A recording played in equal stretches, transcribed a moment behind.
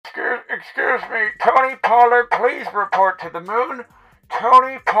Excuse me, Tony Pollard, please report to the moon.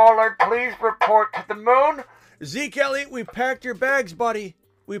 Tony Pollard, please report to the moon. Zeke Elliott, we packed your bags, buddy.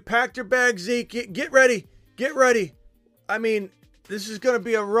 We packed your bags, Zeke. Get ready. Get ready. I mean, this is going to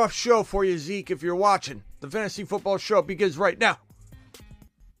be a rough show for you, Zeke, if you're watching the Fantasy Football Show, begins right now.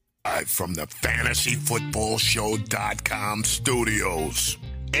 Live from the FantasyFootballShow.com studios,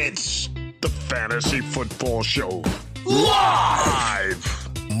 it's the Fantasy Football Show. Live!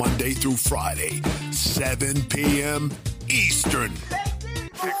 Monday through Friday, 7 p.m. Eastern.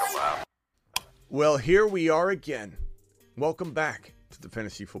 Well, here we are again. Welcome back to the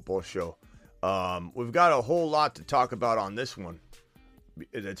Fantasy Football Show. We've got a whole lot to talk about on this one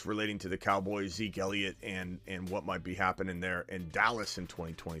that's relating to the Cowboys, Zeke Elliott, and what might be happening there in Dallas in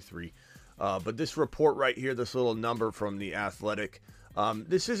 2023. But this report right here, this little number from The Athletic,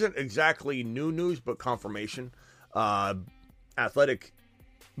 this isn't exactly new news, but confirmation. Athletic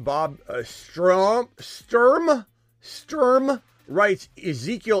Bob Sturm writes,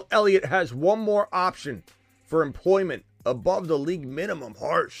 Ezekiel Elliott has one more option for employment above the league minimum.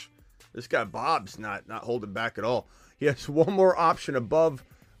 Harsh. This guy Bob's not holding back at all. He has one more option above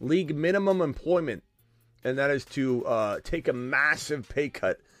league minimum employment, and that is to take a massive pay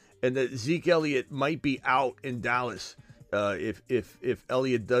cut, and that Zeke Elliott might be out in Dallas if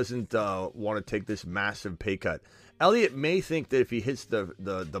Elliott doesn't want to take this massive pay cut. Elliott may think that if he hits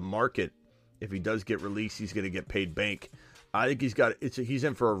the market, if he does get released, he's going to get paid bank. I think he's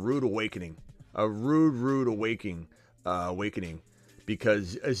in for a rude awakening, awakening,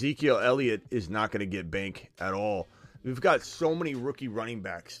 because Ezekiel Elliott is not going to get bank at all. We've got so many rookie running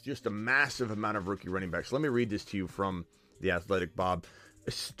backs, just a massive amount of rookie running backs. Let me read this to you from The Athletic, Bob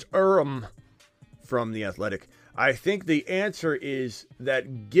Sturm from The Athletic. I think the answer is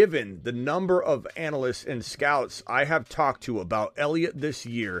that given the number of analysts and scouts I have talked to about Elliott this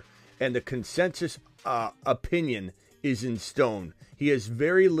year, and the consensus opinion is in stone, he has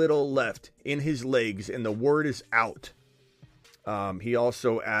very little left in his legs, and the word is out. He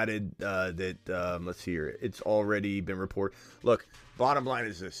also added that, let's see here, it's already been reported. Look, bottom line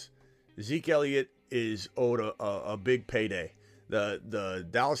is this. Zeke Elliott is owed a big payday. The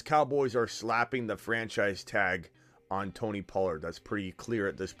Dallas Cowboys are slapping the franchise tag on Tony Pollard. That's pretty clear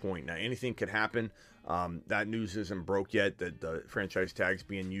at this point. Now, anything could happen. That news isn't broke yet, that the franchise tag's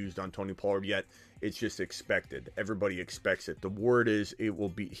being used on Tony Pollard yet. It's just expected. Everybody expects it. The word is he will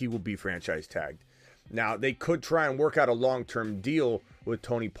be franchise tagged. Now, they could try and work out a long-term deal with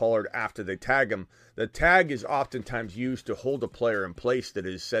Tony Pollard after they tag him. The tag is oftentimes used to hold a player in place that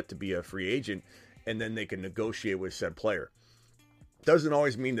is set to be a free agent, and then they can negotiate with said player. Doesn't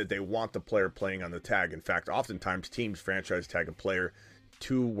always mean that they want the player playing on the tag. In fact, oftentimes teams franchise tag a player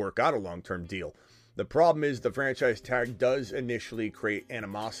to work out a long-term deal. The problem is the franchise tag does initially create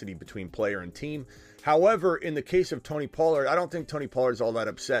animosity between player and team. However, in the case of Tony Pollard, I don't think Tony Pollard's all that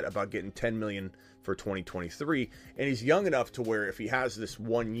upset about getting $10 million for 2023, and he's young enough to where if he has this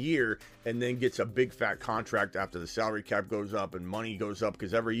 1 year and then gets a big fat contract after the salary cap goes up and money goes up,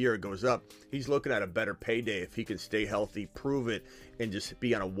 because every year it goes up, he's looking at a better payday if he can stay healthy, prove it, and just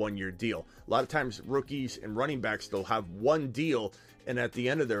be on a 1 year deal. A lot of times rookies and running backs, they'll have one deal, and at the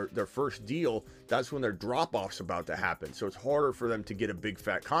end of their first deal, that's when their drop-off's about to happen. So it's harder for them to get a big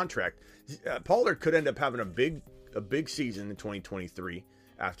fat contract. Pollard could end up having a big season in 2023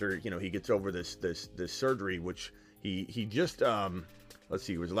 after he gets over this surgery, which he just let's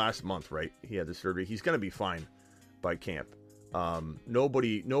see, it was last month, right? He had the surgery. He's going to be fine by camp.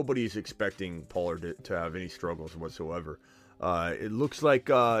 Nobody's expecting Pollard to have any struggles whatsoever. It looks like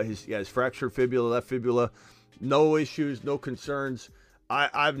his fractured fibula, left fibula, no issues, no concerns. I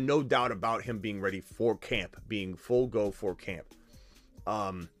have no doubt about him being ready for camp, being full go for camp.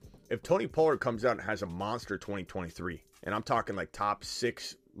 If Tony Pollard comes out and has a monster 2023, and I'm talking like top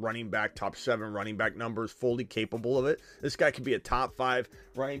 6 running back, top 7 running back numbers, fully capable of it, this guy could be a top 5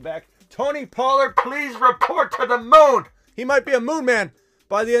 running back. Tony Pollard, please report to the moon. He might be a moon man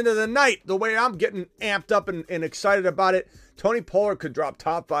by the end of the night. The way I'm getting amped up and excited about it, Tony Pollard could drop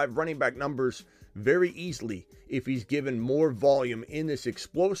top 5 running back numbers very easily if he's given more volume in this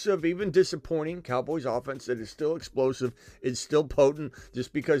explosive, even disappointing Cowboys offense that is still explosive, is still potent.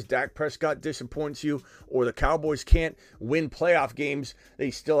 Just because Dak Prescott disappoints you or the Cowboys can't win playoff games, they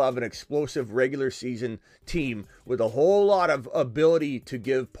still have an explosive regular season team with a whole lot of ability to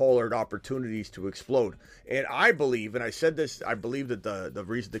give Pollard opportunities to explode. And I believe, and I said this, I believe that the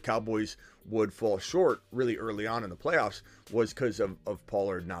reason the Cowboys would fall short really early on in the playoffs was because of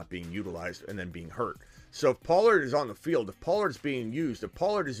Pollard not being utilized and then being hurt. So if Pollard is on the field, if Pollard's being used, if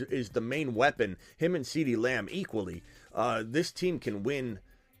Pollard is the main weapon, him and CeeDee Lamb equally, this team can win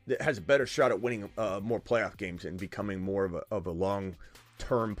that has a better shot at winning more playoff games and becoming more of a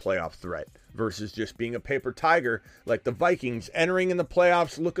long-term playoff threat versus just being a paper tiger like the Vikings, entering in the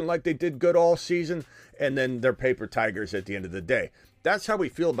playoffs looking like they did good all season, and then they're paper tigers at the end of the day. That's how we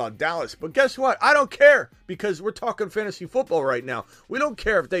feel about Dallas. But guess what? I don't care, because we're talking fantasy football right now. We don't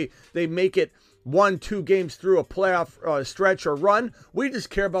care if they make it 1-2 games through a playoff stretch or run. We just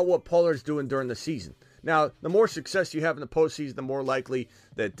care about what Pollard's doing during the season. Now, the more success you have in the postseason, the more likely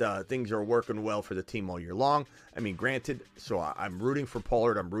that things are working well for the team all year long. I mean, granted, so I'm rooting for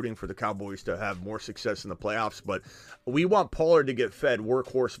Pollard. I'm rooting for the Cowboys to have more success in the playoffs, but we want Pollard to get fed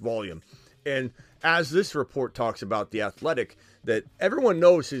workhorse volume. And as this report talks about The Athletic, that everyone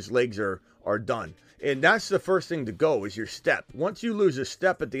knows his legs are done. And that's the first thing to go, is your step. Once you lose a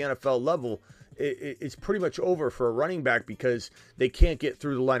step at the NFL level, it's pretty much over for a running back, because they can't get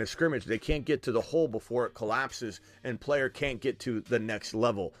through the line of scrimmage. They can't get to the hole before it collapses, and player can't get to the next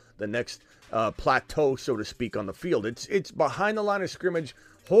level, the next plateau, so to speak, on the field. It's behind the line of scrimmage.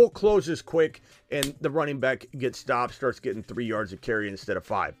 Hole closes quick, and the running back gets stopped, starts getting 3 yards a carry instead of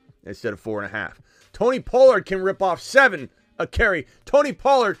 5, instead of 4.5. Tony Pollard can rip off 7 a carry. Tony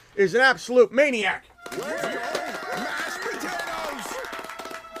Pollard is an absolute maniac.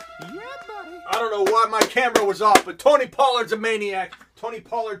 I don't know why my camera was off, but Tony Pollard's a maniac. Tony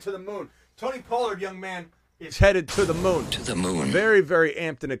Pollard to the moon. Tony Pollard, young man, is headed to the moon. To the moon. Very, very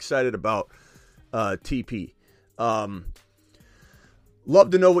amped and excited about TP. Love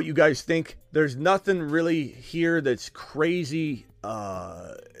to know what you guys think. There's nothing really here that's crazy,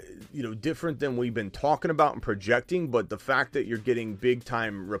 different than we've been talking about and projecting, but the fact that you're getting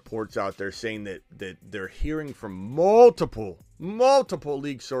big-time reports out there saying that they're hearing from multiple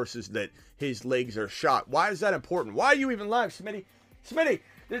league sources that his legs are shot. Why is that important? Why are you even live, Smitty? Smitty,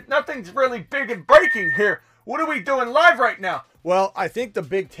 nothing's really big and breaking here. What are we doing live right now? Well, I think the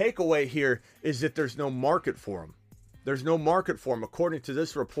big takeaway here is that there's no market for him. There's no market for him. According to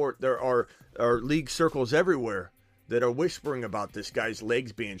this report, there are league circles everywhere that are whispering about this guy's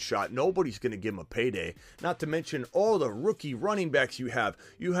legs being shot. Nobody's going to give him a payday. Not to mention all the rookie running backs you have.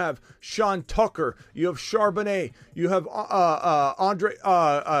 You have Sean Tucker. You have Charbonnet. You have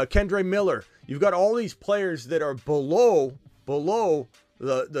Kendre Miller. You've got all these players that are below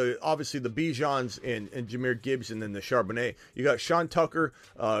the obviously the Bijans and Jahmyr Gibbs, and then the Charbonnet. You got Sean Tucker,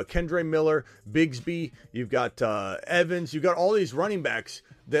 Kendre Miller, Bigsby. You've got Evans. You've got all these running backs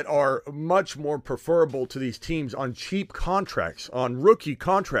that are much more preferable to these teams on cheap contracts, on rookie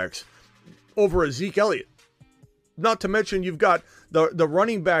contracts, over Ezekiel Elliott. Not to mention you've got the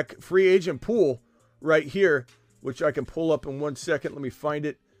running back free agent pool right here, which I can pull up in 1 second. Let me find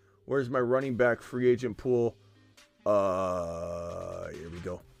it. Where's my running back free agent pool? Here we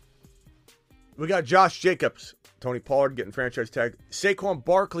go. We got Josh Jacobs, Tony Pollard getting franchise tag. Saquon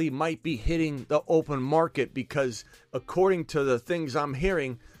Barkley might be hitting the open market, because according to the things I'm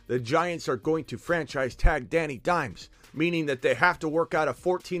hearing, the Giants are going to franchise tag Danny Dimes, meaning that they have to work out a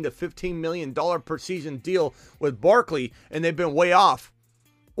 $14 to $15 million per season deal with Barkley, and they've been way off,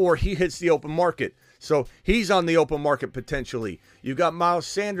 or he hits the open market. So he's on the open market potentially. You've got Miles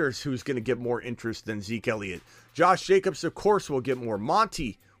Sanders, who's going to get more interest than Zeke Elliott. Josh Jacobs, of course, will get more.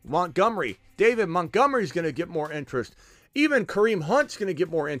 David Montgomery's going to get more interest. Even Kareem Hunt's going to get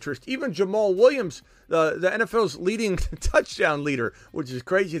more interest. Even Jamal Williams, the NFL's leading touchdown leader, which is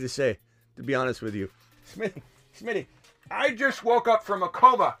crazy to say, to be honest with you. Smitty, I just woke up from a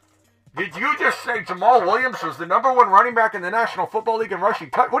coma. Did you just say Jamal Williams was the number 1 running back in the National Football League in rushing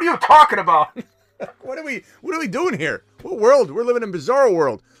touch? What are you talking about? What are we doing here? What world? We're living in a bizarre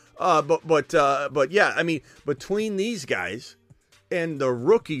world. But yeah, I mean, between these guys and the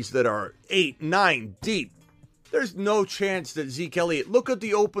rookies that are 8, 9 deep, there's no chance that Zeke Elliott, look at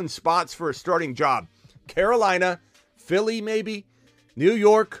the open spots for a starting job. Carolina, Philly maybe, New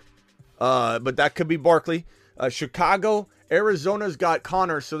York, but that could be Barkley, Chicago, Arizona's got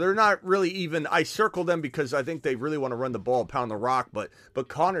Connor, so they're not really even, I circle them because I think they really want to run the ball, pound the rock, but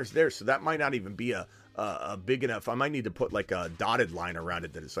Connor's there, so that might not even be a big enough. I might need to put like a dotted line around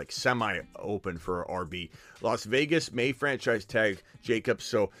it that it's like semi-open for RB. Las Vegas may franchise tag Jacobs,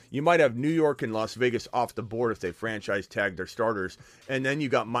 so you might have New York and Las Vegas off the board if they franchise tag their starters. And then you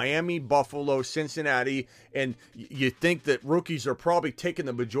got Miami, Buffalo, Cincinnati, and you think that rookies are probably taking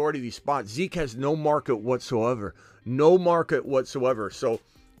the majority of these spots. Zeke has no market whatsoever. No market whatsoever. So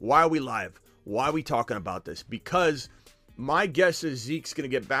why are we live? Why are we talking about this? Because my guess is Zeke's going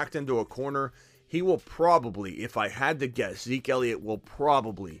to get backed into a corner. He will probably, if I had to guess, Zeke Elliott will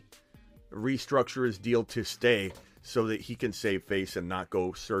probably restructure his deal to stay so that he can save face and not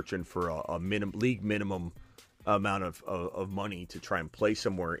go searching for a league minimum amount of money to try and play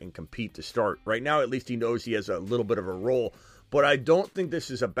somewhere and compete to start. Right now, at least he knows he has a little bit of a role, but I don't think this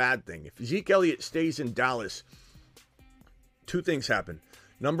is a bad thing. If Zeke Elliott stays in Dallas, two things happen.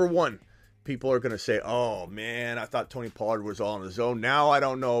 Number one, people are going to say, oh, man, I thought Tony Pollard was all on his own. Now I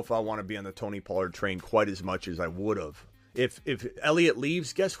don't know if I want to be on the Tony Pollard train quite as much as I would have. If Elliott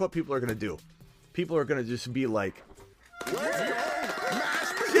leaves, guess what people are going to do? People are going to just be like,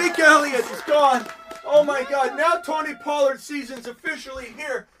 Zeke Elliott is gone. Oh, my God. Now Tony Pollard's season's officially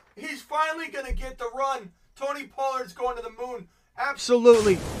here. He's finally going to get the run. Tony Pollard's going to the moon.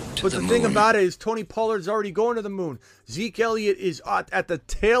 Absolutely. But the thing about it is Tony Pollard's already going to the moon. Zeke Elliott is at the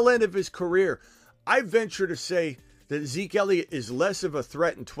tail end of his career. I venture to say that Zeke Elliott is less of a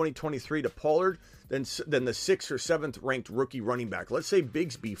threat in 2023 to Pollard than the 6th or 7th ranked rookie running back. Let's say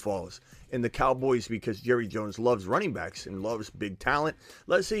Bigsby falls in the Cowboys because Jerry Jones loves running backs and loves big talent.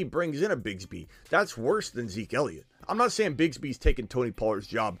 Let's say he brings in a Bigsby. That's worse than Zeke Elliott. I'm not saying Bigsby's taking Tony Pollard's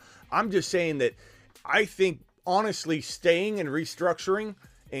job. I'm just saying that I think, honestly, staying and restructuring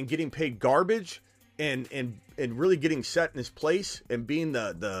and getting paid garbage and really getting set in his place and being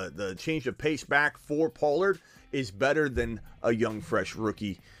the change of pace back for Pollard is better than a young, fresh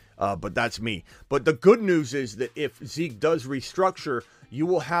rookie. But that's me. But the good news is that if Zeke does restructure, you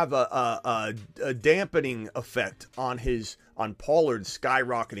will have a dampening effect on Pollard's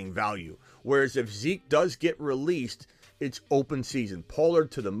skyrocketing value. Whereas if Zeke does get released, it's open season.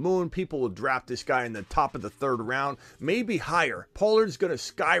 Pollard to the moon. People will draft this guy in the top of the 3rd round, maybe higher. Pollard's going to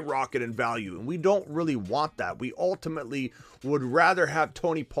skyrocket in value, and we don't really want that. We ultimately would rather have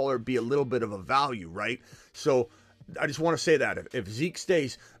Tony Pollard be a little bit of a value, right? So I just want to say that. If Zeke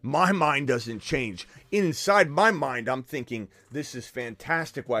stays, my mind doesn't change. Inside my mind, I'm thinking, this is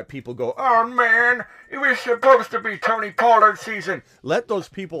fantastic. Why people go, Oh, man, it was supposed to be Tony Pollard's season. let those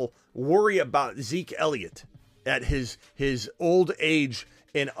people worry about Zeke Elliott at his old age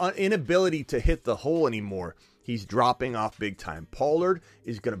and inability to hit the hole anymore. He's dropping off big time. Pollard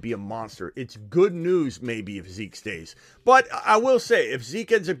is going to be a monster. It's good news maybe if Zeke stays. But I will say, if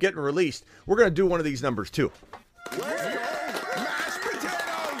Zeke ends up getting released, we're going to do one of these numbers too. Mashed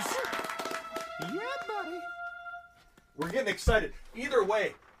potatoes. Yeah, buddy. We're getting excited. Either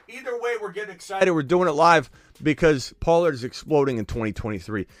way, we're getting excited. We're doing it live because Pollard's exploding in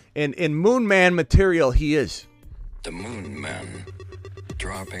 2023. And in Moon Man material, he is. The Moon Men,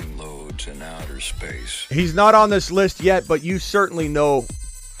 dropping loads in outer space. He's not on this list yet, but you certainly know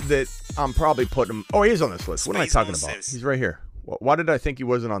that I'm probably putting him. Oh, he is on this list. What am I talking about? He's right here. Why did I think he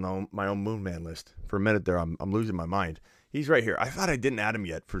wasn't on my own Moon Man list? For a minute there, I'm losing my mind. He's right here. I thought I didn't add him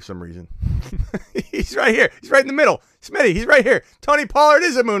yet for some reason. He's right here. He's right in the middle. Smitty, he's right here. Tony Pollard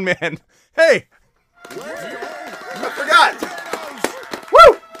is a Moon Man. Hey. I forgot.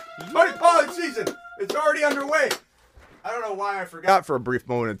 Woo! Tony Pollard season. It's already underway. I don't know why I forgot for a brief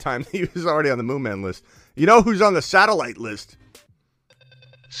moment in time. He was already on the Moon Man list. You know who's on the satellite list?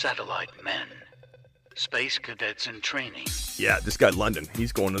 Satellite men. Space cadets in training. Yeah, this guy London.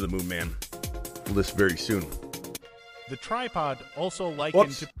 He's going to the Moon Man list very soon. The tripod also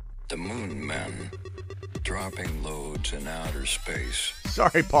likened to... The Moon Men, dropping loads in outer space.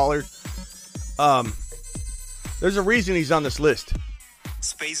 Sorry, Pollard. There's a reason he's on this list.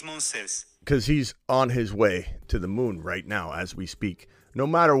 Space Monsters. Because he's on his way to the moon right now as we speak. No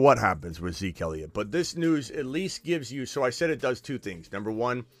matter what happens with Zeke Elliott. But this news at least gives you... So I said it does two things. Number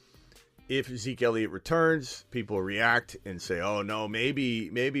one, if Zeke Elliott returns, people react and say, oh, no,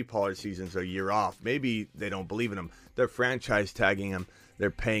 maybe Pollard's season's a year off. Maybe they don't believe in him. They're franchise tagging him. They're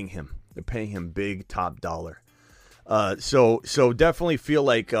paying him. They're paying him big top dollar. So definitely feel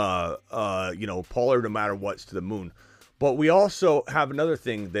like, Pollard, no matter what's to the moon. But we also have another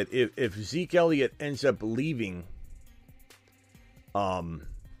thing that if Zeke Elliott ends up leaving, or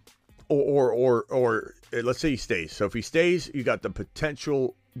let's say he stays. So if he stays, you got the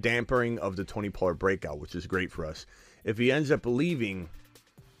potential dampering of the Tony Pollard breakout, which is great for us. If he ends up leaving,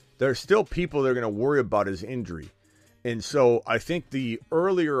 there's still people that are going to worry about his injury. And so I think the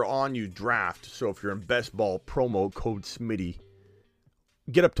earlier on you draft, so if you're in best ball, promo code Smitty,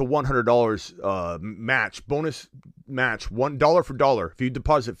 get up to $100 bonus match, $1 for dollar. If you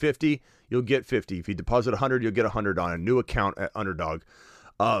deposit 50, you'll get 50. If you deposit 100, you'll get 100 on a new account at Underdog.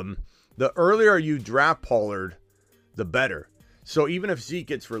 The earlier you draft Pollard, the better. So even if Zeke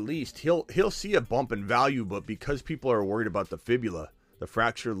gets released, he'll see a bump in value, but because people are worried about the fibula, the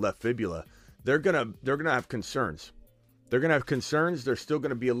fractured left fibula, they're gonna have concerns. They're going to have concerns. They're still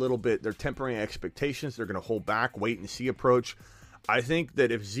going to be a little bit, they're tempering expectations. They're going to hold back, wait and see approach. I think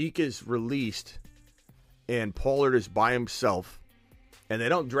that if Zeke is released and Pollard is by himself and they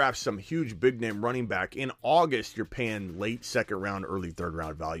don't draft some huge big-name running back, in August you're paying late second-round, early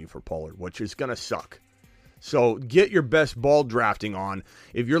third-round value for Pollard, which is going to suck. So get your best ball drafting on.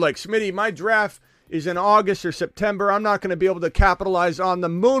 If you're like, Smitty, my draft is in August or September, I'm not going to be able to capitalize on the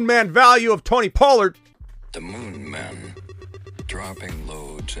moon man value of Tony Pollard. The moon men dropping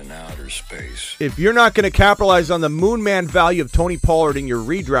loads in outer space. If you're not going to capitalize on the moon man value of Tony Pollard in your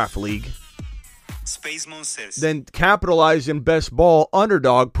redraft league, Space Monsters. then capitalize in best ball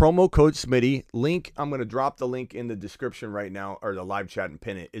underdog, promo code Smitty. Link, I'm going to drop the link in the description right now, or the live chat and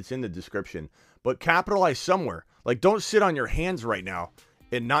pin it. It's in the description. But capitalize somewhere. Like, don't sit on your hands right now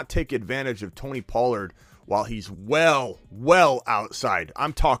and not take advantage of Tony Pollard while he's well outside.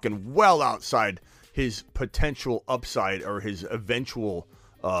 I'm talking well outside his potential upside or his eventual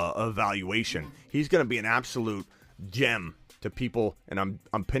evaluation. He's going to be an absolute gem to people, and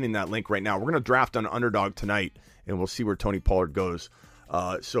I'm pinning that link right now. We're going to draft on underdog tonight, and we'll see where Tony Pollard goes.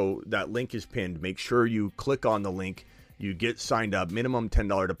 So that link is pinned. Make sure you click on the link. You get signed up, minimum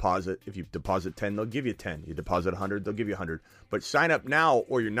 $10 deposit. If you deposit 10, they'll give you 10. You deposit 100, they'll give you 100. But sign up now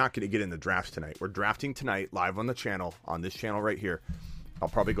or you're not going to get in the drafts tonight. We're drafting tonight live on the channel, on this channel right here. I'll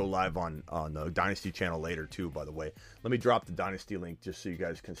probably go live on the Dynasty channel later too, by the way. Let me drop the Dynasty link just so you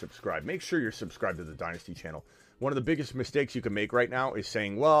guys can subscribe. Make sure you're subscribed to the Dynasty channel. One of the biggest mistakes you can make right now is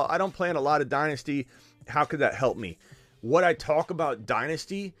saying, well, I don't plan a lot of Dynasty. How could that help me? What I talk about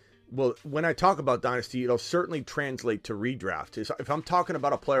Dynasty... Well, when I talk about Dynasty, it'll certainly translate to redraft. If I'm talking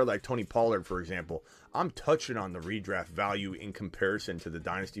about a player like Tony Pollard, for example, I'm touching on the redraft value in comparison to the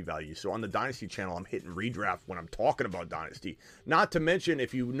Dynasty value. So on the Dynasty channel, I'm hitting redraft when I'm talking about Dynasty. Not to mention,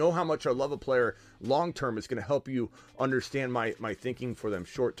 if you know how much I love a player long-term, it's going to help you understand my thinking for them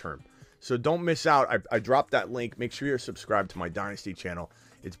short-term. So don't miss out. I dropped that link. Make sure you're subscribed to my Dynasty channel.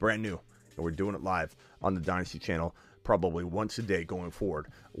 It's brand new, and we're doing it live on the Dynasty channel. Probably once a day going forward.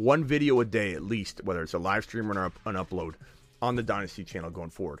 One video a day at least, whether it's a live stream or an upload on the Dynasty channel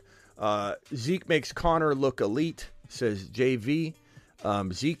going forward. Zeke makes Connor look elite, says JV.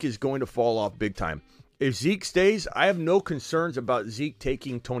 Zeke is going to fall off big time. If Zeke stays, I have no concerns about Zeke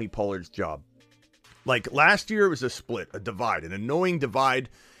taking Tony Pollard's job. Like last year, it was a split, a divide, an annoying divide.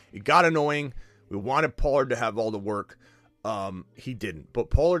 It got annoying. We wanted Pollard to have all the work. He didn't. But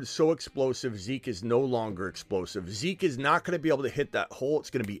Pollard is so explosive. Zeke is no longer explosive. Zeke is not going to be able to hit that hole.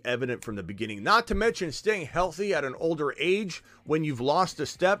 It's going to be evident from the beginning. Not to mention staying healthy at an older age when you've lost a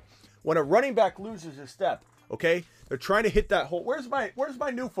step. When a running back loses a step, okay? They're trying to hit that hole. Where's my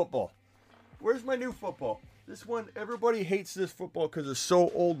new football? Where's my new football? This one, everybody hates this football because it's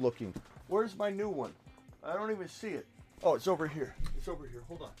so old looking. Where's my new one? I don't even see it. Oh, it's over here. It's over here.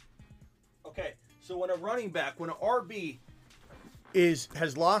 Hold on. Okay, so when a running back, when an RB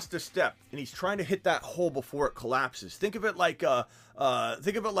has lost a step and he's trying to hit that hole before it collapses. Think of it like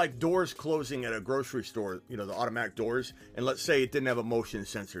doors closing at a grocery store, you know, the automatic doors, and let's say it didn't have a motion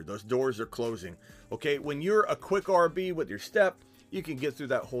sensor. Those doors are closing. Okay, when you're a quick RB with your step, you can get through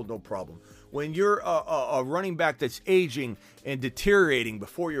that hole no problem. When you're a running back that's aging and deteriorating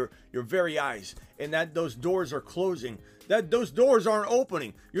before your very eyes, and that those doors are closing, those doors aren't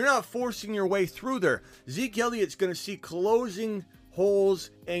opening. You're not forcing your way through there. Zeke Elliott's going to see closing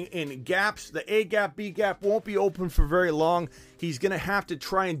holes and gaps. The A gap, B gap won't be open for very long. He's going to have to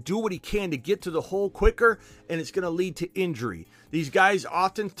try and do what he can to get to the hole quicker, and it's going to lead to injury. These guys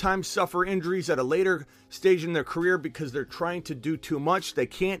oftentimes suffer injuries at a later stage in their career because they're trying to do too much. They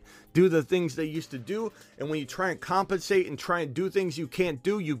can't do the things they used to do, and when you try and compensate and try and do things you can't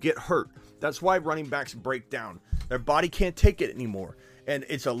do, you get hurt. That's why running backs break down. Their body can't take it anymore, and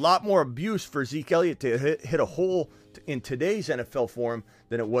it's a lot more abuse for Zeke Elliott to hit a hole in today's NFL for him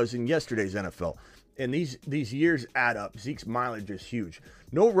than it was in yesterday's NFL. And these years add up. Zeke's mileage is huge.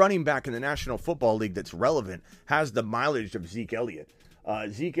 No running back in the National Football League that's relevant has the mileage of Zeke Elliott.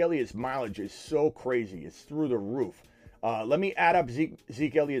 Zeke Elliott's mileage is so crazy. It's through the roof. Let me add up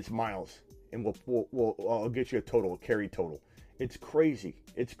Zeke Elliott's miles, and I'll get you a total, a carry total. It's crazy.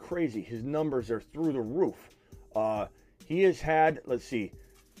 It's crazy. His numbers are through the roof. He has had, let's see,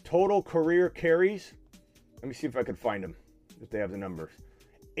 total career carries. Let me see if I can find them, if they have the numbers.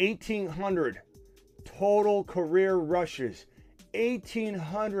 1,800 total career rushes.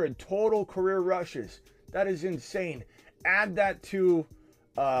 1,800 total career rushes. That is insane. Add that to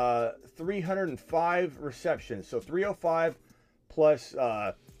 305 receptions. So 305 plus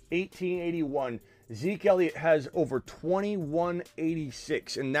 1,881. Zeke Elliott has over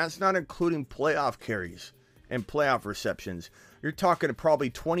 2,186, and that's not including playoff carries and playoff receptions. You're talking probably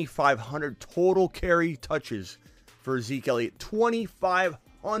 2,500 total carry touches for Zeke Elliott.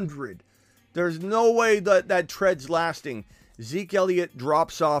 2,500. There's no way that tread's lasting. Zeke Elliott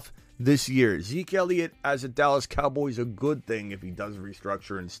drops off this year. Zeke Elliott as a Dallas Cowboy is a good thing if he does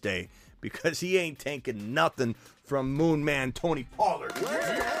restructure and stay, because he ain't tanking nothing from Moon Man Tony Pollard.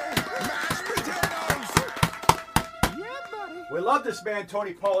 We love this man,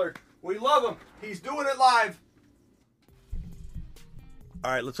 Tony Pollard. We love him. He's doing it live.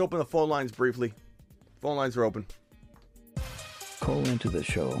 All right, let's open the phone lines briefly. Phone lines are open. Call into the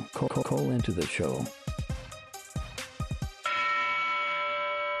show. Call into the show.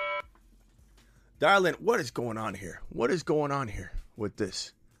 Dial in. What is going on here? What is going on here with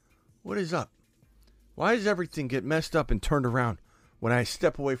this? What is up? Why does everything get messed up and turned around when I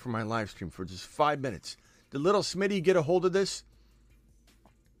step away from my live stream for just 5 minutes? Did little Smitty get a hold of this?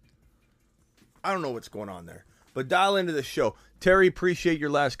 I don't know what's going on there. But dial into the show. Terry, appreciate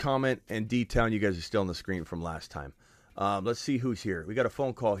your last comment. And D-Town, you guys are still on the screen from last time. Let's see who's here. We got a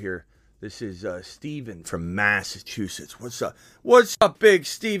phone call here. This is Steven from Massachusetts. What's up? What's up, Big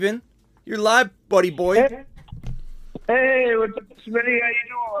Steven? You're live, buddy boy. Hey, what's up, Smitty? How you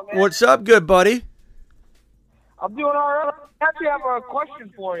doing, man? What's up, good buddy? I'm doing all right. I actually have a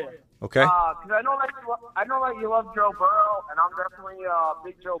question for you. Okay. Because I know that you love Joe Burrow, and I'm definitely a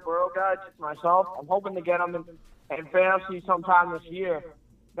big Joe Burrow guy, just myself. I'm hoping to get him in fantasy sometime this year.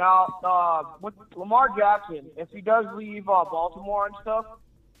 Now, with Lamar Jackson, if he does leave Baltimore and stuff,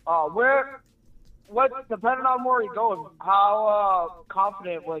 depending on where he goes, how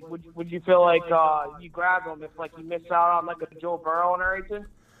confident would you feel like you grab him if you miss out on a Joe Burrow and everything?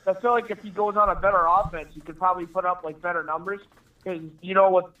 I feel like if he goes on a better offense, he could probably put up better numbers, because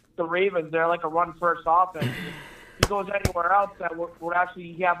with the Ravens, they're a run-first offense. If he goes anywhere else that would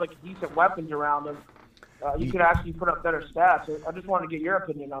actually have decent weapons around him, you could actually put up better stats. I just want to get your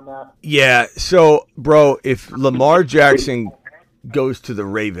opinion on that. Yeah, so, bro, if Lamar Jackson goes to the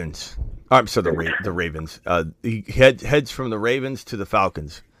Ravens, I'm sorry, the Ravens, he heads from the Ravens to the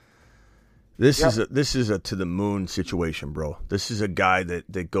Falcons. This is a to the moon situation, bro. This is a guy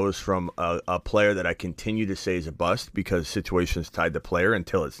that goes from a player that I continue to say is a bust because situation's tied to player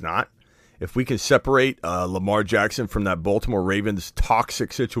until it's not. If we can separate Lamar Jackson from that Baltimore Ravens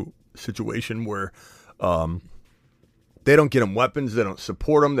toxic situation where they don't get him weapons, they don't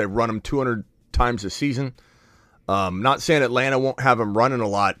support him, they run him 200 times a season. Not saying Atlanta won't have him running a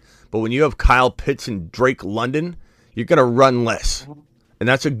lot, but when you have Kyle Pitts and Drake London, you're going to run less. And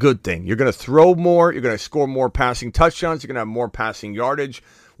that's a good thing. You're going to throw more. You're going to score more passing touchdowns. You're going to have more passing yardage.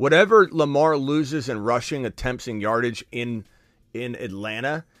 Whatever Lamar loses in rushing attempts and yardage in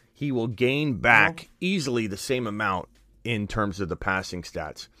Atlanta, he will gain back easily the same amount in terms of the passing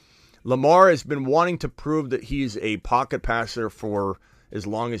stats. Lamar has been wanting to prove that he's a pocket passer for as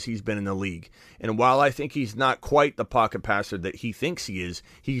long as he's been in the league. And while I think he's not quite the pocket passer that he thinks he is,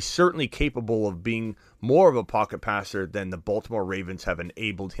 he's certainly capable of being more of a pocket passer than the Baltimore Ravens have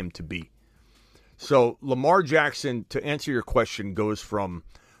enabled him to be. So Lamar Jackson, to answer your question, goes from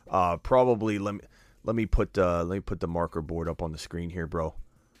probably let me put the marker board up on the screen here, bro.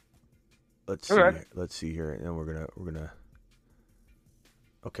 Let's see here, and then we're gonna.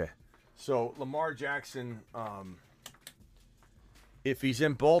 Okay, so Lamar Jackson. If he's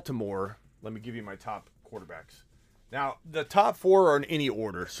in Baltimore, let me give you my top quarterbacks. Now, the top four are in any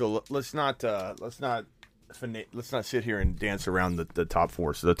order, so let's not sit here and dance around the top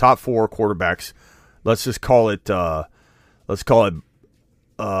four. So the top four quarterbacks, let's just call it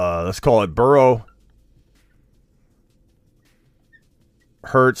Burrow,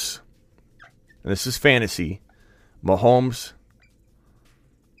 Hurts, and this is fantasy, Mahomes,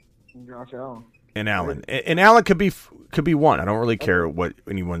 Josh Allen. And Allen. And Allen could be one. I don't really care what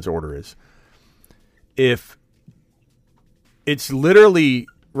anyone's order is. If it's literally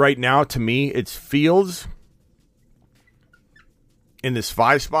right now, to me, it's Fields in this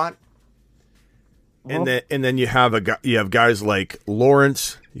 5 spot. And then you have guys like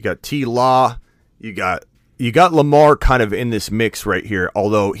Lawrence, you got T. Law, you got Lamar kind of in this mix right here,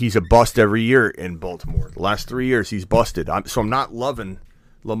 although he's a bust every year in Baltimore. The last 3 years he's busted. So I'm not loving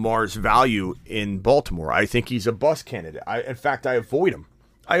Lamar's value in Baltimore. I think he's a bust candidate. In fact, I avoid him.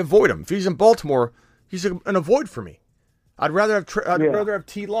 If he's in Baltimore, he's an avoid for me. I'd rather have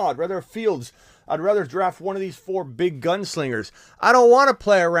T. Law. I'd rather have Fields. I'd rather draft one of these 4 big gunslingers. I don't want to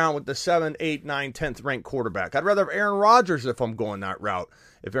play around with the 7th, 8th, 9th, 10th ranked quarterback. I'd rather have Aaron Rodgers if I'm going that route,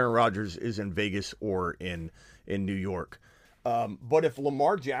 if Aaron Rodgers is in Vegas or in New York. But if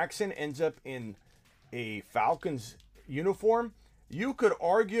Lamar Jackson ends up in a Falcons uniform, you could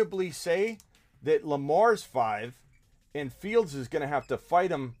arguably say that Lamar's 5 and Fields is going to have to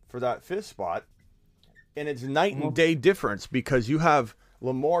fight him for that 5th spot. And it's night and day difference because you have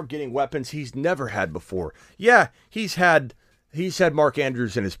Lamar getting weapons he's never had before. Yeah, he's had he's had Mark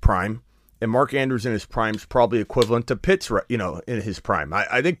Andrews in his prime, and Mark Andrews in his prime is probably equivalent to Pitts, in his prime.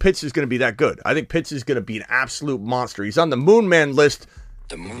 I think Pitts is going to be that good. I think Pitts is going to be an absolute monster. He's on the Moon Man list.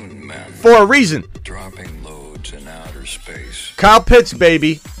 The Moon Man. For a reason. Dropping loads in outer space. Kyle Pitts,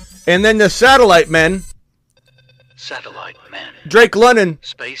 baby. And then the Satellite Men. Satellite Men. Drake London.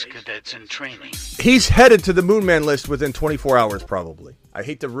 Space cadets in training. He's headed to the Moon Man list within 24 hours, probably. I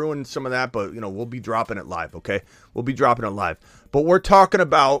hate to ruin some of that, but, we'll be dropping it live, okay? We'll be dropping it live. But we're talking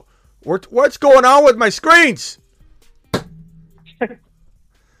about... What's going on with my screens?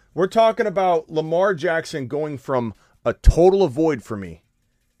 We're talking about Lamar Jackson going from a total avoid for me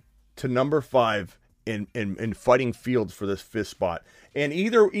to number 5 in fighting Fields for this 5th spot. And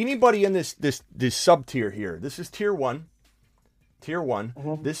anybody in this sub tier here, this is tier 1. Tier 1.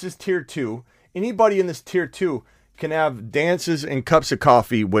 Mm-hmm. This is tier 2. Anybody in this tier 2 can have dances and cups of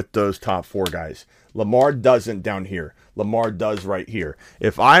coffee with those top 4 guys. Lamar doesn't down here. Lamar does right here.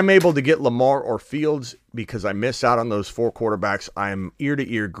 If I'm able to get Lamar or Fields because I miss out on those 4 quarterbacks, I'm ear to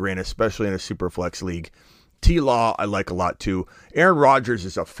ear grin, especially in a super flex league. T-Law, I like a lot too. Aaron Rodgers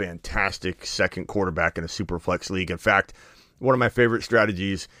is a fantastic second quarterback in a super flex league. In fact, one of my favorite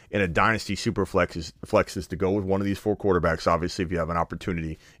strategies in a dynasty super flex is to go with one of these 4 quarterbacks. Obviously, if you have an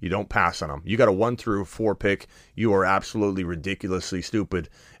opportunity, you don't pass on them. You got a 1 through 4 pick. You are absolutely ridiculously stupid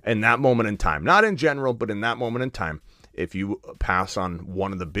in that moment in time. Not in general, but in that moment in time. If you pass on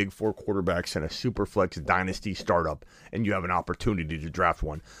one of the big 4 quarterbacks in a super flex dynasty startup and you have an opportunity to draft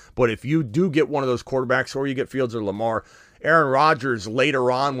one. But if you do get one of those quarterbacks or you get Fields or Lamar, Aaron Rodgers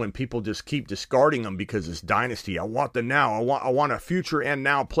later on when people just keep discarding him because it's dynasty. I want the now. I want a future and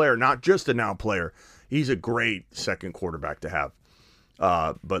now player, not just a now player. He's a great second quarterback to have.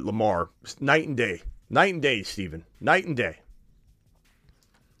 But Lamar, night and day. Night and day, Steven. Night and day.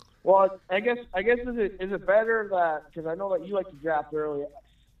 Well, I guess is it better that, because I know that you like to draft early.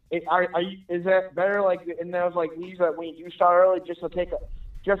 Is that better like in those like leagues that when you start early just to take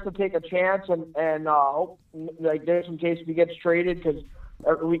a chance and hope like there's some case if he gets traded because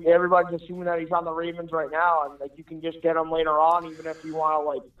everybody's assuming that he's on the Ravens right now and like you can just get him later on even if you want to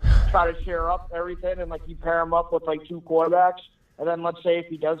like try to share up everything and like you pair him up with like 2 quarterbacks. And then let's say if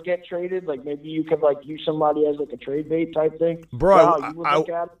he does get traded, like maybe you could like use somebody as like a trade bait type thing. Bro,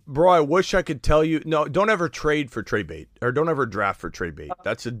 I wish I could tell you. No, don't ever trade for trade bait or don't ever draft for trade bait.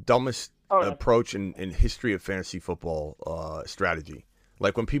 That's the dumbest approach in history of fantasy football strategy.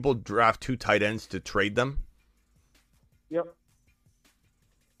 Like when people draft 2 tight ends to trade them. Yep.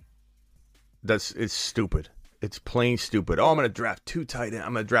 It's stupid. It's plain stupid. Oh, I'm going to draft 2 tight ends.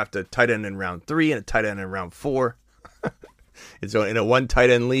 I'm going to draft a tight end in round 3 and a tight end in round 4. It's in a 1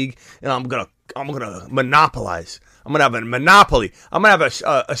 tight end league, and I'm gonna monopolize. I'm gonna have a monopoly. I'm gonna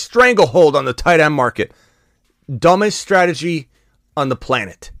have a stranglehold on the tight end market. Dumbest strategy on the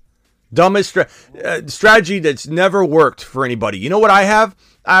planet. Dumbest strategy that's never worked for anybody. You know what I have?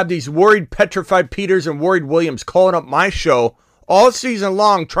 I have these worried petrified Peters and worried Williams calling up my show all season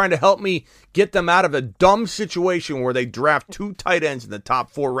long, trying to help me get them out of a dumb situation where they draft 2 tight ends in the top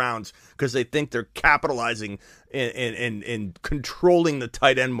 4 rounds because they think they're capitalizing and controlling the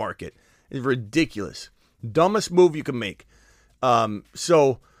tight end market. It's ridiculous. Dumbest move you can make.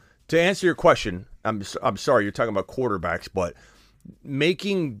 So to answer your question, I'm sorry, you're talking about quarterbacks, but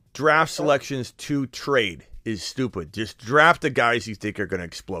making draft selections to trade is stupid. Just draft the guys you think are going to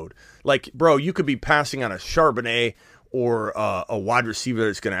explode. Like, bro, you could be passing on a Charbonnet or a wide receiver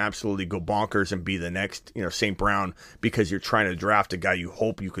that's going to absolutely go bonkers and be the next, St. Brown because you're trying to draft a guy you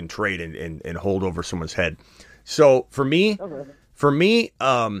hope you can trade and hold over someone's head. So for me,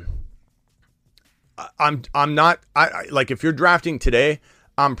 I'm not like if you're drafting today,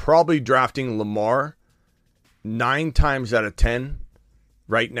 I'm probably drafting Lamar 9 times out of 10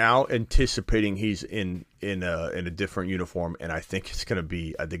 right now, anticipating he's in a different uniform, and I think it's gonna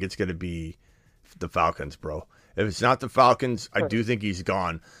be the Falcons, bro. If it's not the Falcons, I do think he's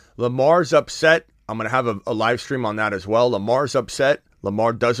gone. Lamar's upset. I'm going to have a live stream on that as well. Lamar's upset.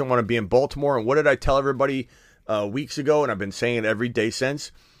 Lamar doesn't want to be in Baltimore. And what did I tell everybody weeks ago? And I've been saying it every day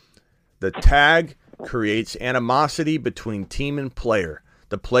since. The tag creates animosity between team and player.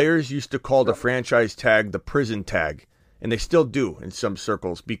 The players used to call the franchise tag the prison tag. And they still do in some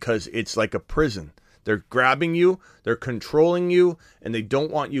circles because it's like a prison. They're grabbing you, they're controlling you, and they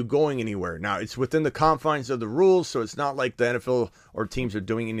don't want you going anywhere. Now, it's within the confines of the rules, so it's not like the NFL or teams are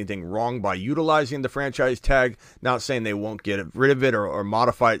doing anything wrong by utilizing the franchise tag. Not saying they won't get rid of it or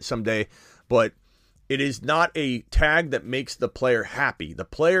modify it someday, but it is not a tag that makes the player happy. The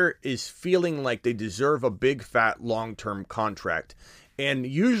player is feeling like they deserve a big, fat, long-term contract. And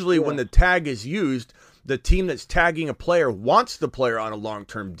usually when the tag is used, the team that's tagging a player wants the player on a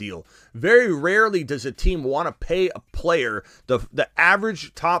long-term deal. Very rarely does a team want to pay a player the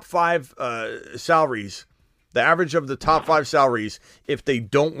average top 5 salaries, the average of the top 5 salaries, if they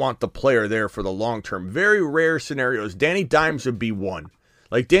don't want the player there for the long term. Very rare scenarios. Danny Dimes would be one.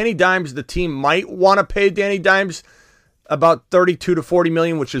 Like Danny Dimes, the team might want to pay Danny Dimes about 32 to 40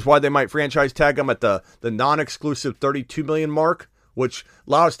 million, which is why they might franchise tag him at the non-exclusive 32 million mark, which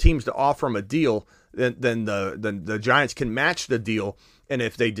allows teams to offer him a deal. Then the Giants can match the deal, and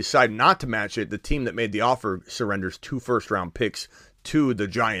if they decide not to match it, the team that made the offer surrenders 2 first-round picks to the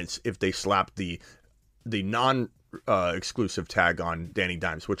Giants if they slap the non-exclusive tag on Danny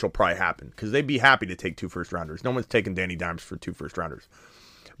Dimes, which will probably happen because they'd be happy to take 2 first-rounders. No one's taking Danny Dimes for 2 first-rounders,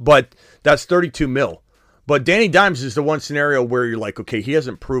 but that's 32 mil. But Danny Dimes is the one scenario where you're like, okay, he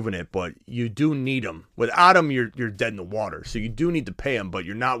hasn't proven it, but you do need him. Without him, you're dead in the water. So you do need to pay him, but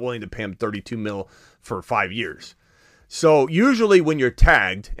you're not willing to pay him 32 mil for 5 years. So usually when you're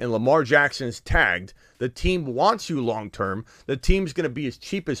tagged and Lamar Jackson's tagged, the team wants you long-term. The team's going to be as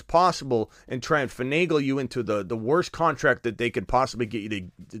cheap as possible and try and finagle you into the worst contract that they could possibly get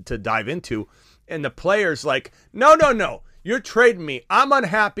you to dive into. And the player's like, no. You're trading me. I'm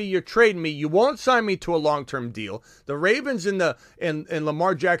unhappy. You're trading me. You won't sign me to a long-term deal. The Ravens in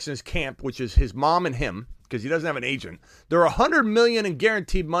Lamar Jackson's camp, which is his mom and him, because he doesn't have an agent, they're $100 million in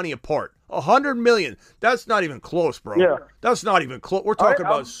guaranteed money apart. $100 million. That's not even close, bro. Yeah. That's not even close. We're talking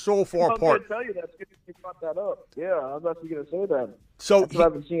about so far apart. I was going to tell you that's good you brought that up. Yeah, I was actually going to say that. So that's what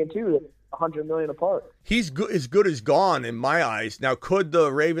I've been seeing too. $100 million apart. He's good as gone in my eyes. Now, could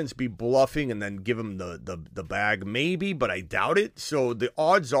the Ravens be bluffing and then give him the bag? Maybe, but I doubt it. So the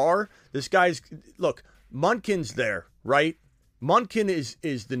odds are this guy's look. Munkin's there, right? Munkin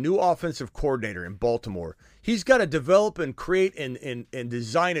is the new offensive coordinator in Baltimore. He's got to develop and create and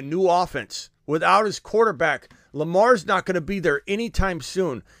design a new offense. Without his quarterback, Lamar's not going to be there anytime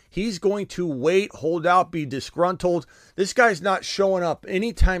soon. He's going to wait, hold out, be disgruntled. This guy's not showing up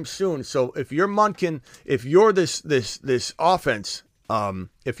anytime soon. So if you're Munkin, if you're this offense,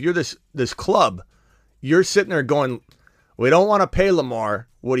 if you're this club, you're sitting there going, we don't want to pay Lamar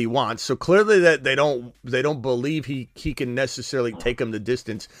what he wants. So clearly that they don't believe he can necessarily take him the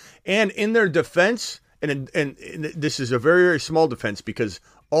distance. And in their defense, and this is a very, very small defense because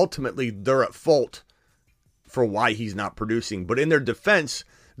ultimately they're at fault for why he's not producing. But in their defense,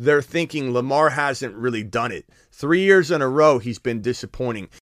 they're thinking Lamar hasn't really done it. 3 years in a row, he's been disappointing.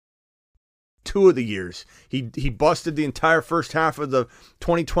 2 of the years, he busted the entire first half of the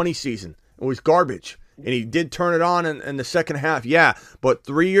 2020 season. It was garbage. And he did turn it on in the second half, yeah. But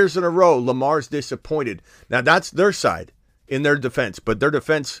 3 years in a row, Lamar's disappointed. Now, that's their side in their defense. But their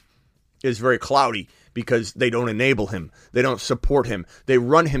defense is very cloudy because they don't enable him. They don't support him. They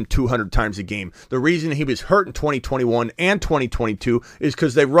run him 200 times a game. The reason he was hurt in 2021 and 2022 is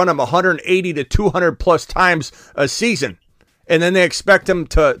because they run him 180 to 200 plus times a season. And then they expect him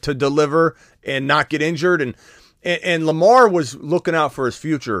to deliver and not get injured. And Lamar was looking out for his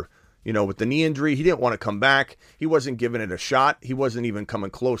future. You know, with the knee injury, he didn't want to come back. He wasn't giving it a shot. He wasn't even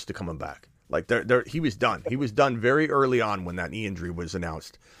coming close to coming back. Like he was done. He was done very early on when that knee injury was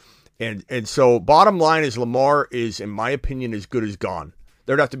announced. And so bottom line is Lamar is, in my opinion, as good as gone.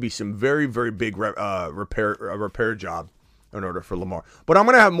 There'd have to be some very, very big repair job in order for Lamar. But I'm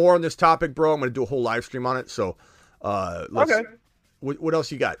going to have more on this topic, bro. I'm going to do a whole live stream on it. So okay. What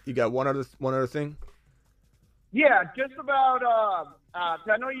else you got? You got one other thing? Yeah, just about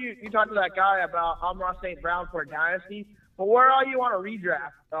I know you talked to that guy about Amon St. Brown for a dynasty, but where are you on a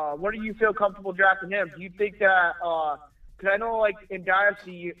redraft? Where do you feel comfortable drafting him? Do you think that because I know, like, in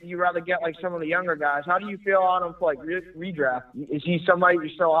Dynasty, you rather get, like, some of the younger guys. How do you feel on him for, like, redraft? Is he somebody you're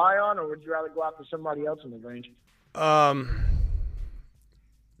still high on, or would you rather go after somebody else in the range?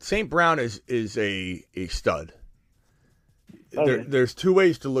 St. Brown is a stud. Okay. There's 2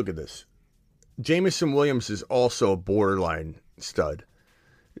 ways to look at this. Jameson Williams is also a borderline stud.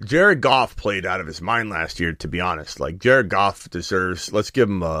 Jared Goff played out of his mind last year, to be honest. Like, Jared Goff deserves, let's give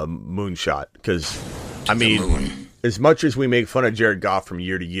him a moonshot, because, I mean, as much as we make fun of Jared Goff from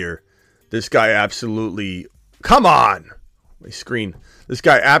year to year, this guy absolutely, come on, my screen. This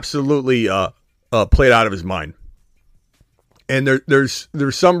guy absolutely played out of his mind, and there's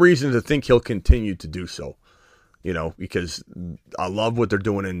some reason to think he'll continue to do so. You know, because I love what they're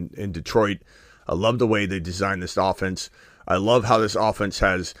doing in Detroit. I love the way they designed this offense. I love how this offense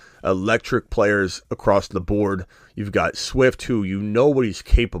has electric players across the board. You've got Swift, who you know what he's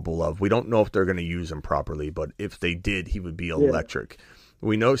capable of. We don't know if they're going to use him properly, but if they did, he would be electric.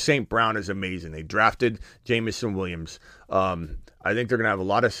 We know St. Brown is amazing. They drafted Jamison Williams. I think they're going to have a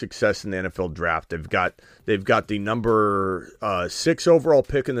lot of success in the NFL draft. They've got the number 6 overall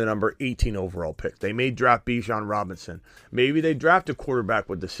pick and the number 18 overall pick. They may draft Bijan Robinson. Maybe they draft a quarterback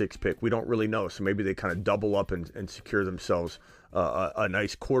with the 6th pick. We don't really know. So maybe they kind of double up and secure themselves a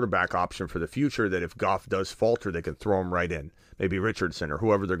nice quarterback option for the future that if Goff does falter, they can throw him right in. Maybe Richardson or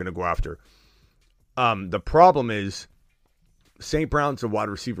whoever they're going to go after. The problem is St. Brown's a wide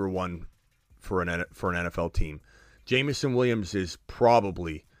receiver 1 for an NFL team. Jamison Williams is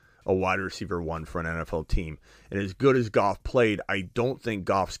probably a wide receiver 1 for an NFL team. And as good as Goff played, I don't think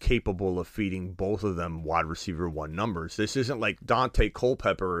Goff's capable of feeding both of them wide receiver 1 numbers. This isn't like Dante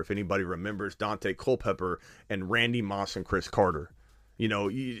Culpepper, if anybody remembers Dante Culpepper and Randy Moss and Chris Carter.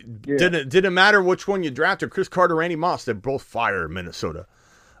 Didn't matter which one you drafted, Chris Carter, Randy Moss, they're both fire in Minnesota.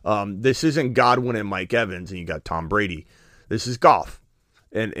 This isn't Godwin and Mike Evans and you got Tom Brady. This is Goff.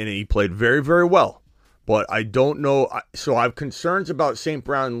 And he played very, very well. But I don't know. So I have concerns about St.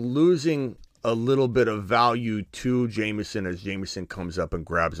 Brown losing a little bit of value to Jamison as Jamison comes up and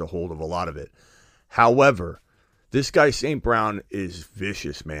grabs a hold of a lot of it. However, this guy St. Brown is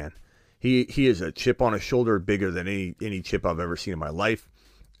vicious, man. He is a chip on his shoulder bigger than any chip I've ever seen in my life.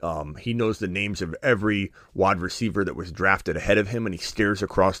 He knows the names of every wide receiver that was drafted ahead of him, and he stares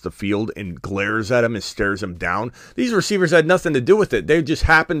across the field and glares at him and stares him down. These receivers had nothing to do with it. They just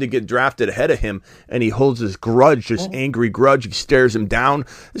happened to get drafted ahead of him, and he holds his grudge, this angry grudge. He stares him down.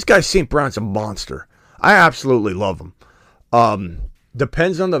 This guy St. Brown's a monster. I absolutely love him.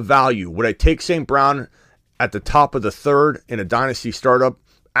 Depends on the value. Would I take St. Brown at the top of the 3rd in a dynasty startup?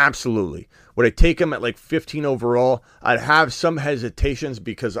 Absolutely. Would I take him at like 15 overall? I'd have some hesitations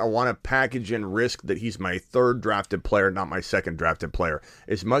because I want to package in risk that he's my 3rd drafted player, not my 2nd drafted player.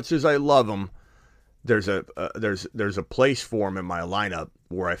 As much as I love him, there's a place for him in my lineup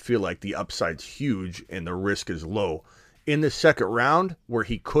where I feel like the upside's huge and the risk is low. In the 2nd round, where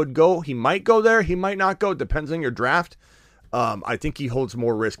he could go, he might go there, he might not go. It depends on your draft. I think he holds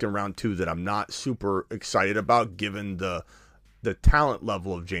more risk in round 2 that I'm not super excited about, given the talent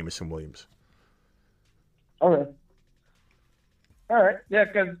level of Jamison Williams. Okay. All right. Yeah,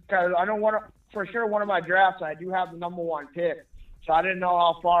 because I don't want to, for sure, one of my drafts, I do have the number 1 pick. So I didn't know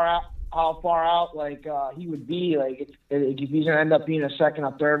how far out like he would be. Like if he's gonna end up being a 2nd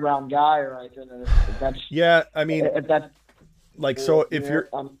or 3rd round guy or anything. If that's if that's like so. If you're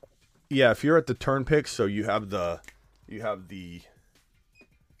if you're at the turn pick, so you have the 1st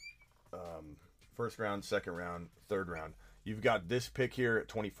round, 2nd round, 3rd round. You've got this pick here at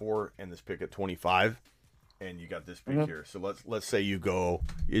 24 and this pick at 25. And you got this pick here. So let's say you go.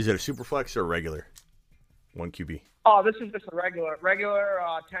 Is it a super flex or a regular? 1 QB. Oh, this is just a regular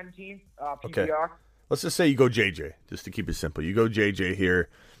 10 team PPR. Okay. Let's just say you go JJ, just to keep it simple. You go JJ here,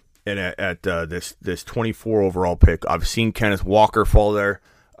 and at this 24 overall pick. I've seen Kenneth Walker fall there.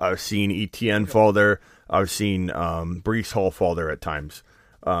 I've seen ETN fall there. I've seen Breece Hall fall there at times.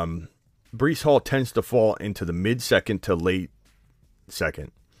 Breece Hall tends to fall into the mid-2nd to late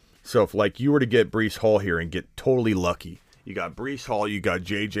 2nd. So if like you were to get Breece Hall here and get totally lucky, you got Breece Hall, you got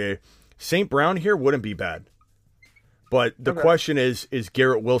JJ. St. Brown here wouldn't be bad. But the question is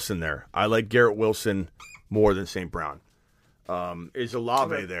Garrett Wilson there? I like Garrett Wilson more than St. Brown. Is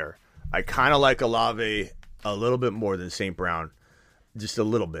Olave there? I kind of like Olave a little bit more than St. Brown. Just a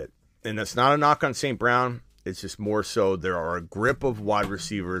little bit. And that's not a knock on St. Brown. It's just more so there are a grip of wide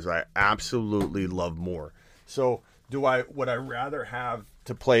receivers I absolutely love more. So would I rather have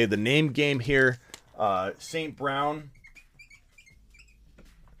to play the name game here, St. Brown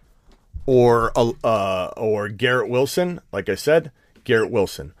or Garrett Wilson? Like I said, Garrett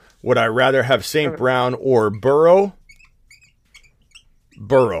Wilson. Would I rather have St. Brown or Burrow?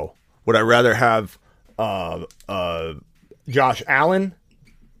 Burrow. Would I rather have Josh Allen?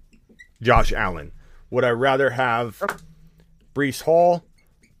 Josh Allen. Would I rather have Breece Hall?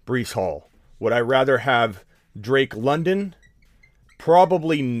 Breece Hall. Would I rather have Drake London?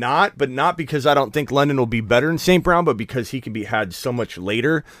 Probably not, but not because I don't think London will be better than St. Brown, but because he can be had so much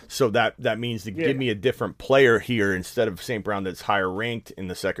later. So that means to give me a different player here instead of St. Brown that's higher ranked in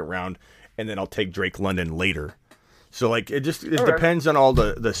the 2nd round, and then I'll take Drake London later. So like it depends on all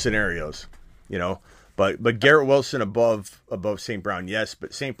the scenarios, you know. But Garrett Wilson above St. Brown, yes,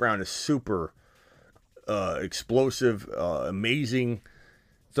 but St. Brown is super explosive, amazing.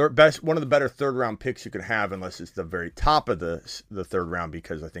 One of the better 3rd round picks you can have, unless it's the very top of the 3rd round,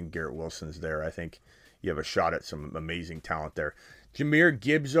 because I think Garrett Wilson's there. I think you have a shot at some amazing talent there. Jahmyr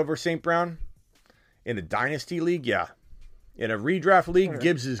Gibbs over St. Brown in a dynasty league, yeah. In a redraft league,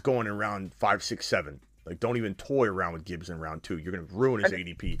 Gibbs is going in round 5, 6, 7. Like, don't even toy around with Gibson in round 2. You're going to ruin his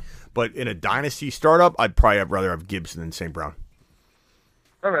ADP. But in a dynasty startup, I'd probably rather have Gibson than St. Brown.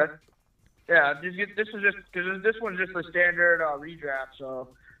 Okay. Yeah, this is just because this one's just a standard redraft. So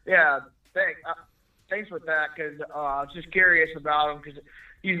yeah, thanks with that because I was just curious about him because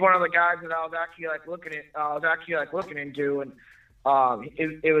he's one of the guys that I was actually looking into, and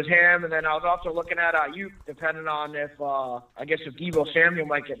it was him. And then I was also looking at you, depending on if if Deebo Samuel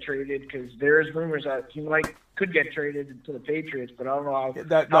might get traded because there is rumors that he could get traded to the Patriots, but I don't know.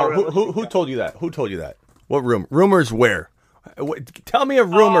 Who told you that? Who told you that? What rumors? Where? Tell me a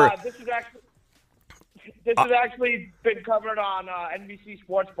rumor. This has actually been covered on NBC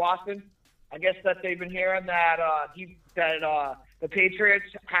Sports Boston. I guess that they've been hearing that the Patriots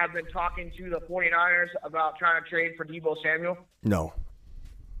have been talking to the 49ers about trying to trade for Deebo Samuel. No.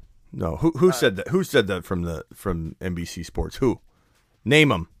 Who said that? Who said that from NBC Sports? Who? Name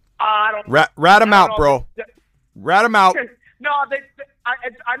them. I don't. Rat them out, bro. Rat them out. No,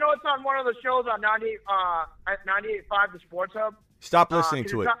 I know it's on one of the shows on 98.5 The Sports Hub. Stop listening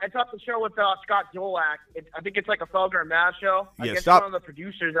to it. It's not the show with Scott Zolak. I think it's like a Felger and Matt show. I guess stop. One of the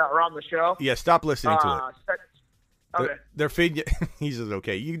producers that were on the show. Yeah, stop listening to it. Okay. They're feeding you. He says,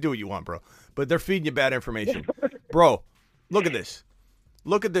 okay, you can do what you want, bro. But they're feeding you bad information. Bro, look at this.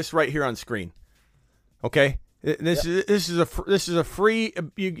 Look at this right here on screen. Okay? This is a free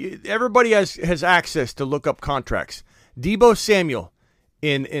everybody has access to look up contracts. Deebo Samuel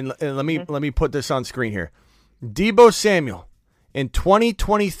let me put this on screen here. Deebo Samuel in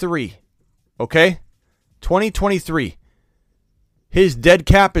 2023, okay? 2023. His dead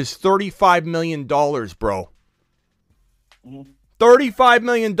cap is $35 million, bro. $35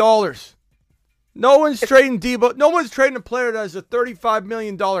 million. No one's trading Deebo. No one's trading a player that has a $35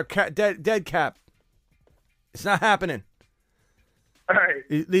 million dead cap. It's not happening. All right.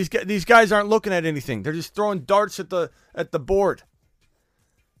 These guys aren't looking at anything. They're just throwing darts at the board.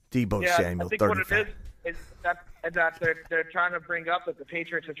 Deebo Samuel, I think 35. what it is that they're trying to bring up that the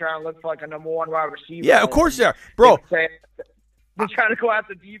Patriots are trying to look for like a number one wide receiver. Yeah, of course they are, bro. They're trying to go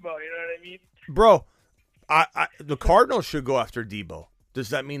after Deebo. You know what I mean, bro? The Cardinals should go after Deebo. Does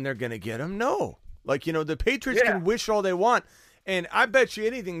that mean they're going to get him? No. Like, the Patriots can wish all they want, and I bet you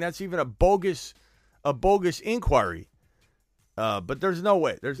anything that's even a bogus inquiry. But there's no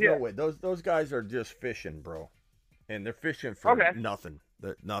way. There's no way. Those guys are just fishing, bro, and they're fishing for nothing.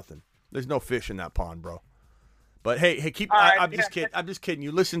 Nothing. There's no fish in that pond, bro. But hey, keep. I'm just kidding. I'm just kidding.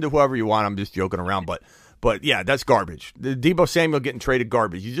 You listen to whoever you want. I'm just joking around, but yeah, that's garbage. The Deebo Samuel getting traded,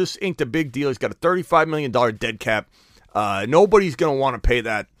 garbage. You just inked a big deal. He's got a $35 million dead cap. Nobody's going to want to pay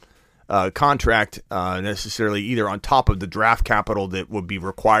that contract necessarily either on top of the draft capital that would be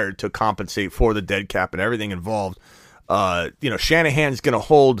required to compensate for the dead cap and everything involved. Shanahan's going to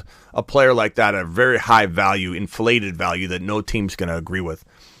hold a player like that at a very high value, inflated value that no team's going to agree with.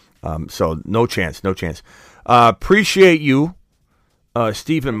 So no chance. Appreciate you,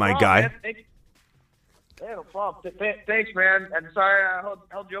 Stephen, my guy. Man. Yeah, no problem. Thanks, man. And sorry I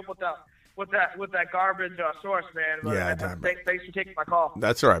held you up with that garbage source, man. But thanks for taking my call.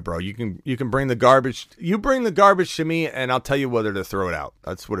 That's all right, bro. You can bring the garbage. You bring the garbage to me, and I'll tell you whether to throw it out.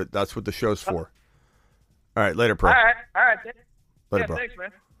 That's what the show's for. All right, later, bro. All right. Later, bro. Thanks, man.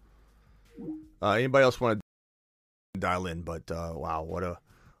 Anybody else want to dial in? But wow,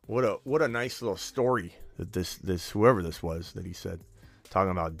 what a nice little story that this whoever this was that he said,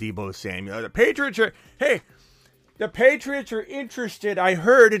 talking about Deebo Samuel. The Patriots are interested. I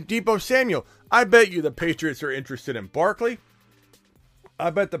heard in Deebo Samuel. I bet you the Patriots are interested in Barkley. I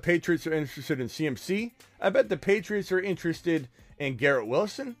bet the Patriots are interested in CMC. I bet the Patriots are interested in Garrett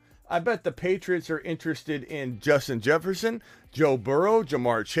Wilson. I bet the Patriots are interested in Justin Jefferson, Joe Burrow,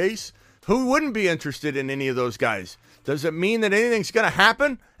 Jamar Chase. Who wouldn't be interested in any of those guys? Does it mean that anything's going to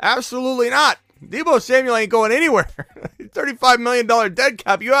happen? Absolutely not. Deebo Samuel ain't going anywhere. $35 million dead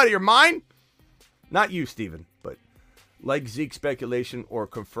cap. You out of your mind? Not you, Steven, but like Zeke speculation or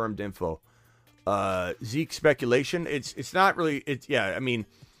confirmed info. Zeke speculation, it's not really, I mean,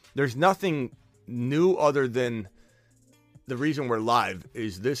 there's nothing new other than the reason we're live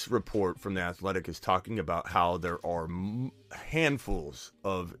is this report from The Athletic is talking about how there are handfuls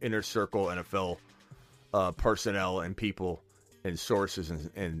of inner circle NFL personnel and people and sources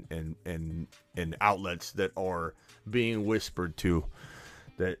and outlets that are being whispered to.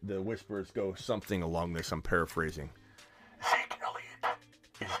 That the whispers go something along this. I'm paraphrasing. Zeke Elliott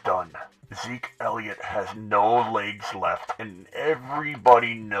is done. Zeke Elliott has no legs left, and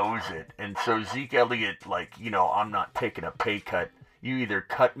everybody knows it. And so Zeke Elliott, I'm not taking a pay cut. You either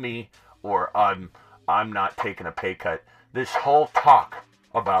cut me or I'm not taking a pay cut. This whole talk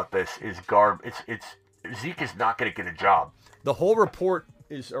about this is garbage. Zeke is not going to get a job. The whole report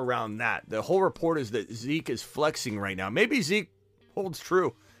is around that. The whole report is that Zeke is flexing right now. Maybe Zeke holds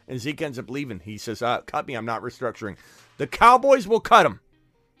true and Zeke ends up leaving. He says, cut me, I'm not restructuring. The Cowboys will cut him.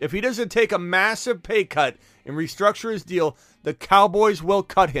 If he doesn't take a massive pay cut and restructure his deal, the Cowboys will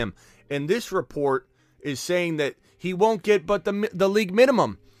cut him. And this report is saying that he won't get but the league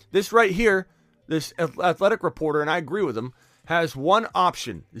minimum. This right here, this athletic reporter, and I agree with him, has one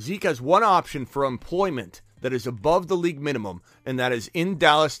option. Zeke has one option for employment that is above the league minimum, and that is in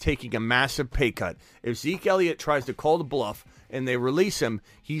Dallas taking a massive pay cut. If Zeke Elliott tries to call the bluff and they release him,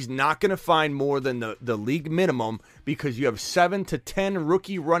 he's not going to find more than the league minimum, because you have 7 to 10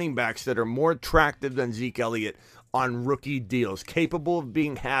 rookie running backs that are more attractive than Zeke Elliott on rookie deals, capable of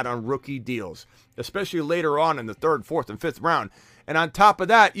being had on rookie deals, especially later on in the 3rd, 4th, and 5th round. And on top of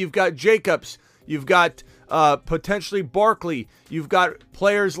that, you've got Jacobs, you've got potentially Barkley, you've got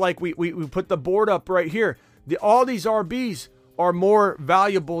players like we put the board up right here. All these RBs are more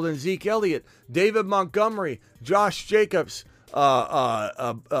valuable than Zeke Elliott. David Montgomery, Josh Jacobs,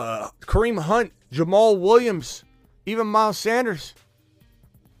 Kareem Hunt, Jamal Williams, even Miles Sanders.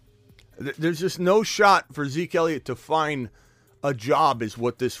 There's just no shot for Zeke Elliott to find a job, is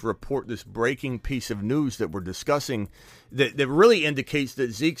what this report, this breaking piece of news that we're discussing, that really indicates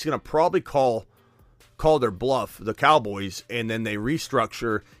that Zeke's going to probably call their bluff, the Cowboys, and then they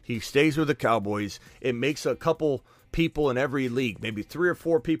restructure. He stays with the Cowboys. It makes a couple people in every league, maybe 3 or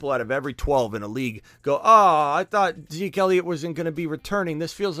 4 people out of every 12 in a league, go, I thought Zeke Elliott wasn't going to be returning.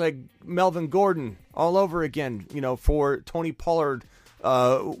 This feels like Melvin Gordon all over again, for Tony Pollard,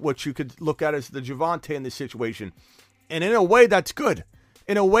 what you could look at as the Javonte in this situation. And in a way, that's good.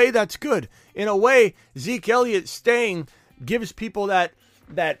 In a way, Zeke Elliott staying gives people that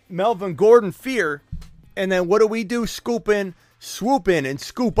Melvin Gordon fear. And then what do? Swoop in, and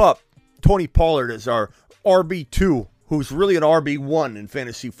scoop up Tony Pollard as our RB2, who's really an RB1 in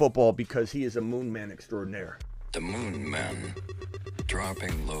fantasy football because he is a moon man extraordinaire. The moon men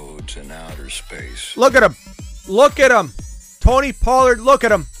dropping loads in outer space. Look at him. Tony Pollard, look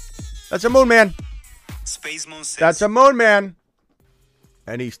at him. That's a moon man. Spaceman says. That's a moon man.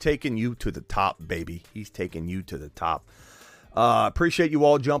 And he's taking you to the top, baby. He's taking you to the top. Appreciate you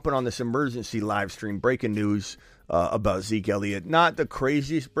all jumping on this emergency live stream. Breaking news about Zeke Elliott. Not the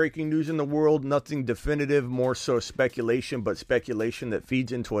craziest breaking news in the world. Nothing definitive. More so speculation, but speculation that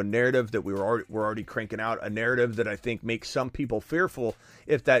feeds into a narrative that we're already cranking out. A narrative that I think makes some people fearful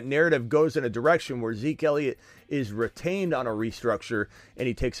if that narrative goes in a direction where Zeke Elliott is retained on a restructure and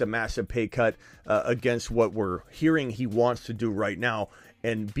he takes a massive pay cut against what we're hearing he wants to do right now.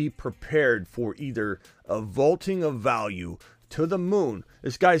 And be prepared for either a vaulting of value to the moon.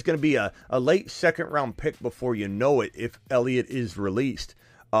 This guy's going to be a late 2nd round pick before you know it if Elliott is released.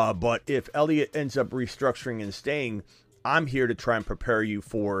 But if Elliott ends up restructuring and staying, I'm here to try and prepare you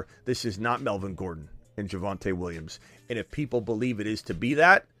for this is not Melvin Gordon and Javonte Williams. And if people believe it is to be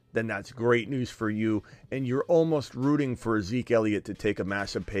that, then that's great news for you. And you're almost rooting for Zeke Elliott to take a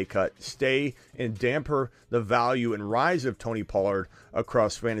massive pay cut, stay and damper the value and rise of Tony Pollard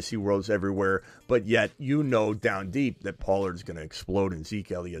across fantasy worlds everywhere. But yet, down deep that Pollard's going to explode and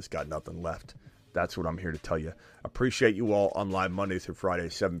Zeke Elliott's got nothing left. That's what I'm here to tell you. Appreciate you all on live Monday through Friday,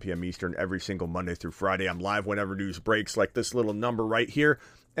 7 p.m. Eastern, every single Monday through Friday. I'm live whenever news breaks, like this little number right here.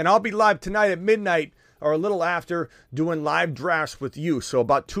 And I'll be live tonight at midnight or a little after, doing live drafts with you. So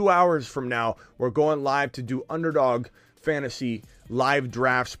about 2 hours from now, we're going live to do Underdog Fantasy live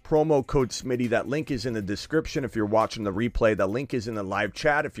drafts. Promo code Smitty. That link is in the description if you're watching the replay. The link is in the live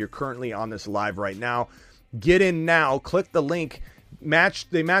chat if you're currently on this live right now. Get in now. Click the link.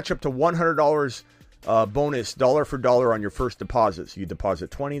 They match up to $100 bonus, dollar for dollar on your first deposits. You deposit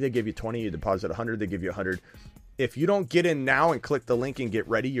 20, they give you 20. You deposit 100, they give you 100. If you don't get in now and click the link and get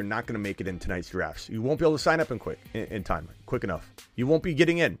ready, you're not going to make it in tonight's drafts. You won't be able to sign up in time, quick enough. You won't be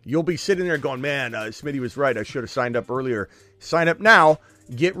getting in. You'll be sitting there going, man, Smitty was right. I should have signed up earlier. Sign up now.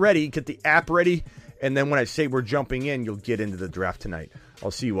 Get ready. Get the app ready. And then when I say we're jumping in, you'll get into the draft tonight.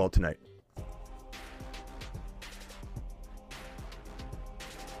 I'll see you all tonight.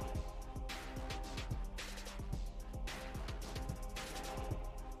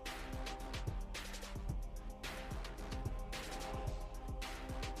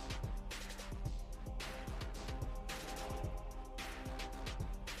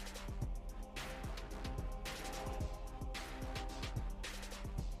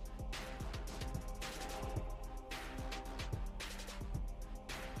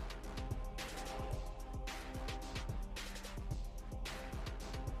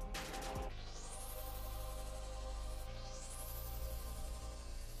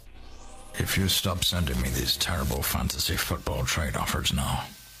 If you stop sending me these terrible fantasy football trade offers now,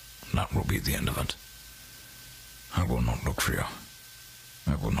 that will be the end of it. I will not look for you.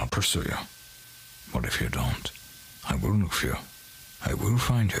 I will not pursue you. But if you don't, I will look for you. I will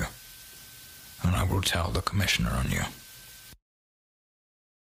find you. And I will tell the commissioner on you.